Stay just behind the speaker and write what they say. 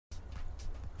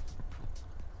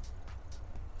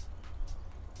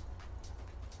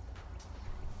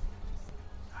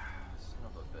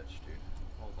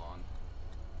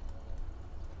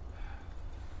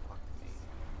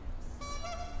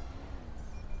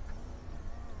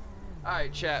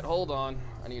Alright, chat, hold on.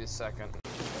 I need a second.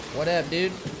 What up,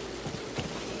 dude?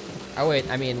 Oh, wait,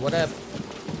 I mean, what up,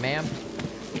 ma'am?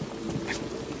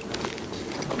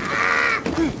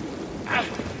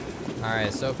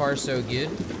 Alright, so far so good.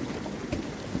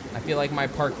 I feel like my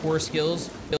parkour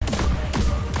skills...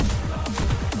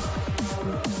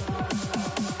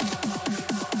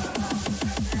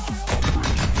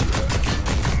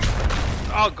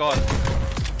 Oh god.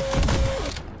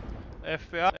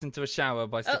 FBI. Into a shower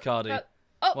by Staccardi.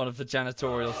 One of the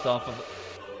janitorial staff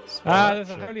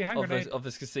of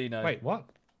this casino. Wait, what?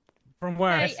 From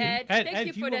where? Hey, Ed, thank you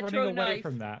you for were that running throw away knife.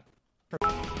 from that.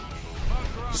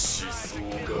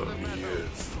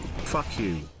 Fuck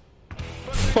you.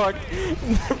 Fuck.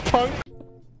 Punk.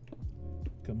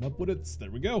 Come up with it. There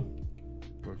we go.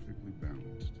 Perfectly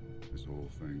balanced, as all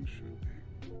things should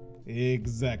be.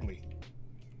 Exactly.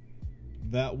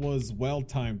 That was well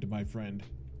timed, my friend.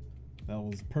 That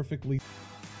was perfectly.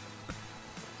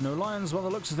 No lions by the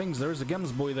looks of things. There is a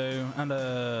Gems boy though, and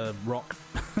a rock.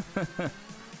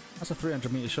 That's a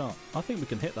 300-meter shot. I think we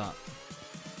can hit that.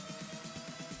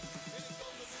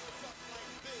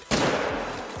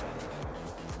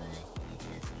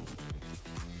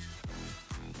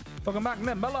 Welcome back,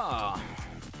 Nebella.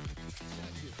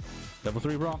 Level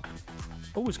 3 rock.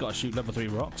 Always got to shoot level 3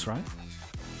 rocks, right?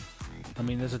 I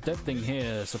mean, there's a dead thing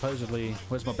here, supposedly.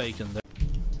 Where's my bacon?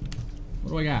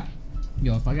 What do I got?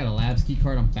 Yo, if I got a labs key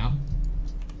card, I'm bout.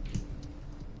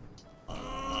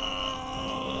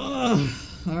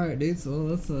 Alright, dude, so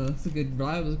that's a good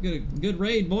drive. It was good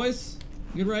raid, boys.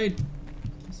 Good raid.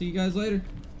 See you guys later.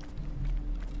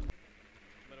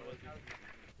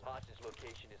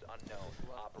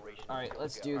 Alright,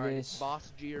 let's do this.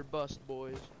 Boss G or bust,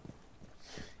 boys.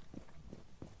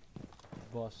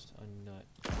 Bust a nut.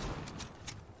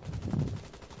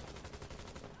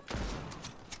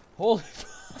 Holy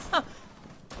You're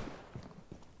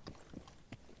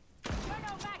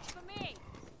no match for me.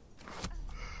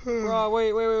 Bro,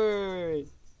 wait.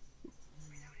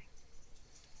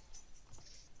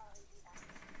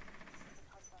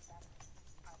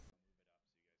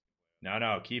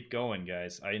 No, keep going,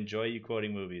 guys. I enjoy you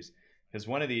quoting movies. Because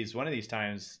one of these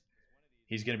times,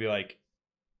 he's gonna be like,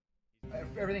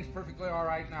 everything's perfectly all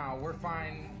right now. We're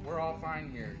fine. We're all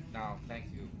fine here now. Thank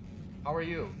you. How are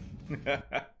you?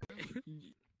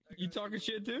 You talking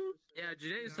shit too? Yeah,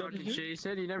 Janae's talking shit. He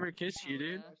said he never kissed you,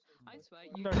 dude.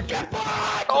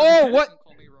 Oh, what?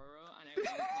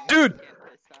 Dude,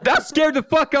 that scared the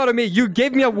fuck out of me. You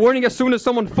gave me a warning as soon as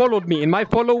someone followed me, and my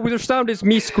follow sound is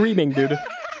me screaming, dude.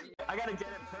 I gotta get it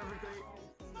perfectly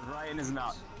right in his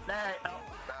mouth. There,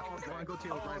 go to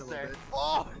your right a little bit.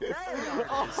 Oh!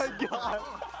 Oh my god!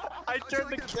 I turned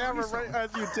the camera right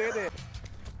as you did it.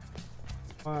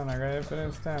 Come on, I gotta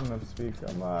finish stand-up speak.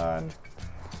 Come on.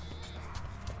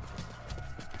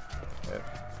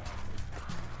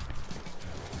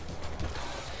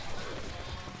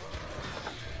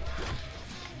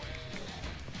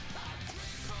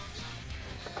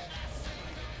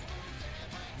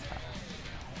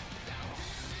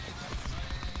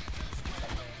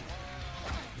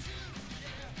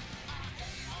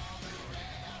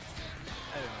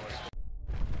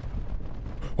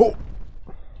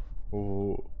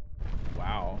 Oh,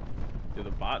 wow. Dude,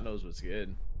 the bot knows what's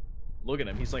good. Look at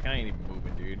him. He's like, I ain't even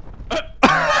moving, dude.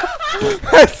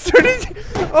 As soon as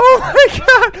oh my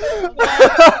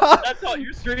god! That's all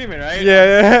you're streaming, right?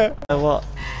 Yeah. You know what?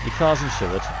 Your car's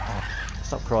insured. Oh,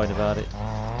 stop crying about it.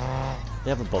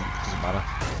 They have a bump, doesn't matter.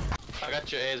 I got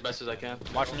your A as best as I can.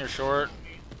 Watching your short.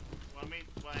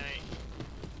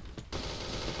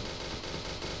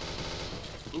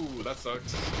 Ooh, that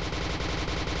sucks.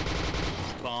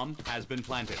 Bomb has been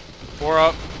planted. 4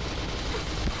 up.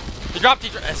 He dropped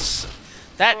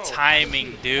that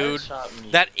timing, dude.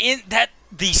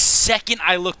 The second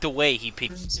I looked away, he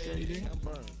peeked.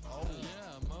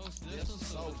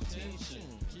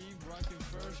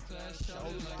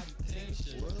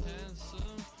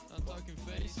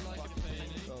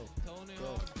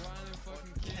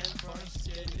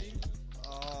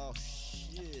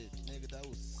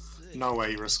 No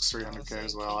way he risks 300k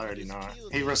as well, I already know.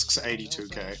 He risks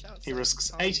 82k. He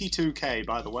risks 82k,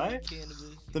 by the way.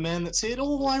 The man that said,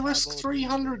 oh, I risk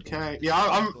 300k. Yeah,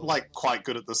 I'm like quite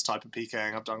good at this type of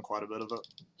PKing. I've done quite a bit of it.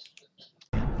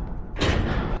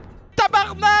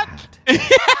 Tabarnak! He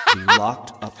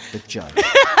locked up the judge.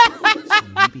 So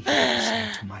maybe he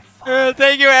listened to my father.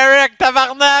 Thank you, Eric.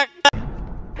 Tabarnak!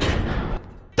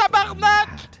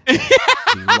 Tabarnak! He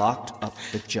locked up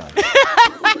the judge.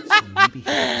 So maybe he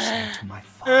listened to my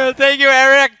father. Thank you,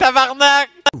 Eric. Tabarnak!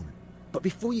 But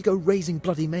before you go raising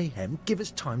bloody mayhem, give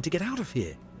us time to get out of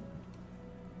here.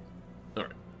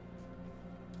 Alright.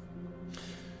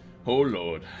 Oh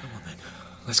lord.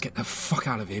 Let's get the fuck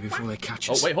out of here before they catch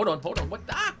us. Oh wait, hold on. What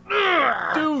the?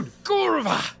 Dude,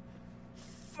 Gorva!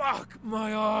 Fuck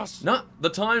my ass. Not the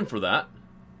time for that.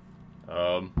 As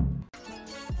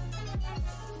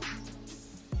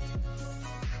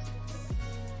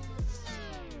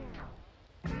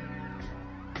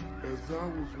I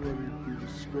was running through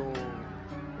the storm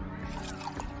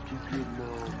to get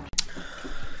mom.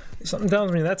 Something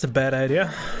tells me that's a bad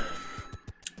idea.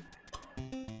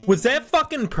 Was that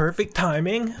fucking perfect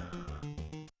timing?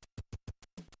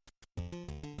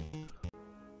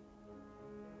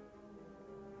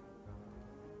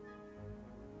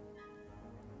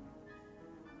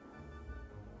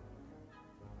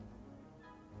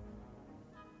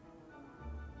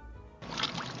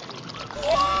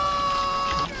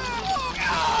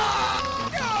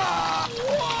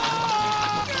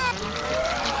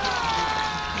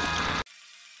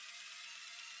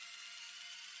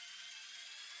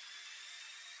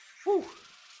 Whew.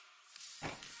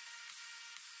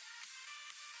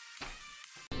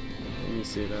 Let me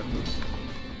see that.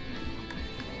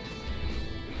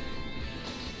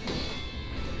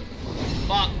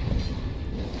 Fuck.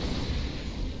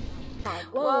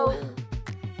 Whoa.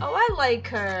 Oh, I like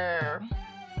her.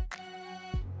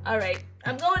 Alright,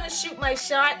 I'm going to shoot my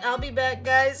shot. I'll be back,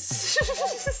 guys.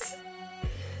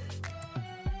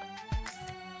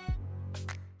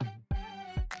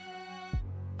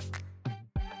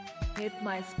 Hit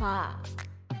my spot.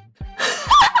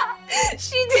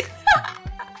 She did.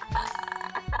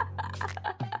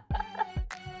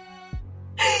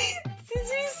 Did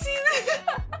you see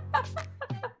that?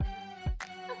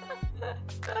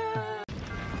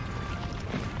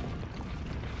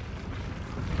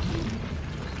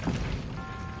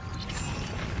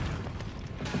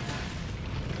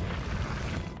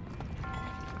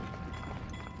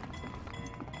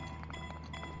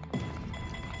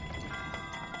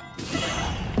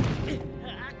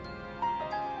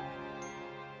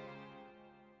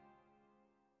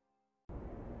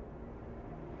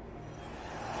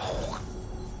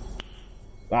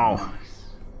 Wow.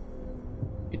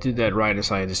 You did that right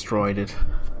as I destroyed it.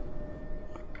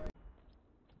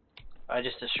 I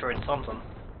just destroyed something.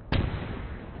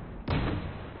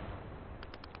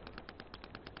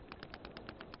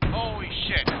 Holy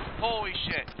shit. Holy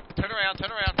shit. Turn around,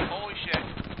 turn around. Holy shit.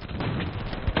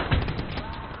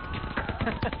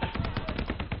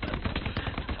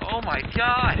 Oh my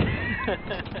god.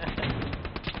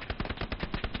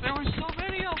 There were so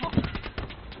many of them.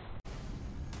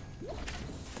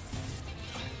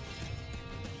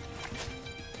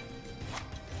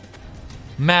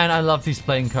 Man, I love these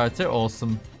playing cards. They're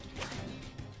awesome.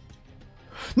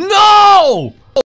 No!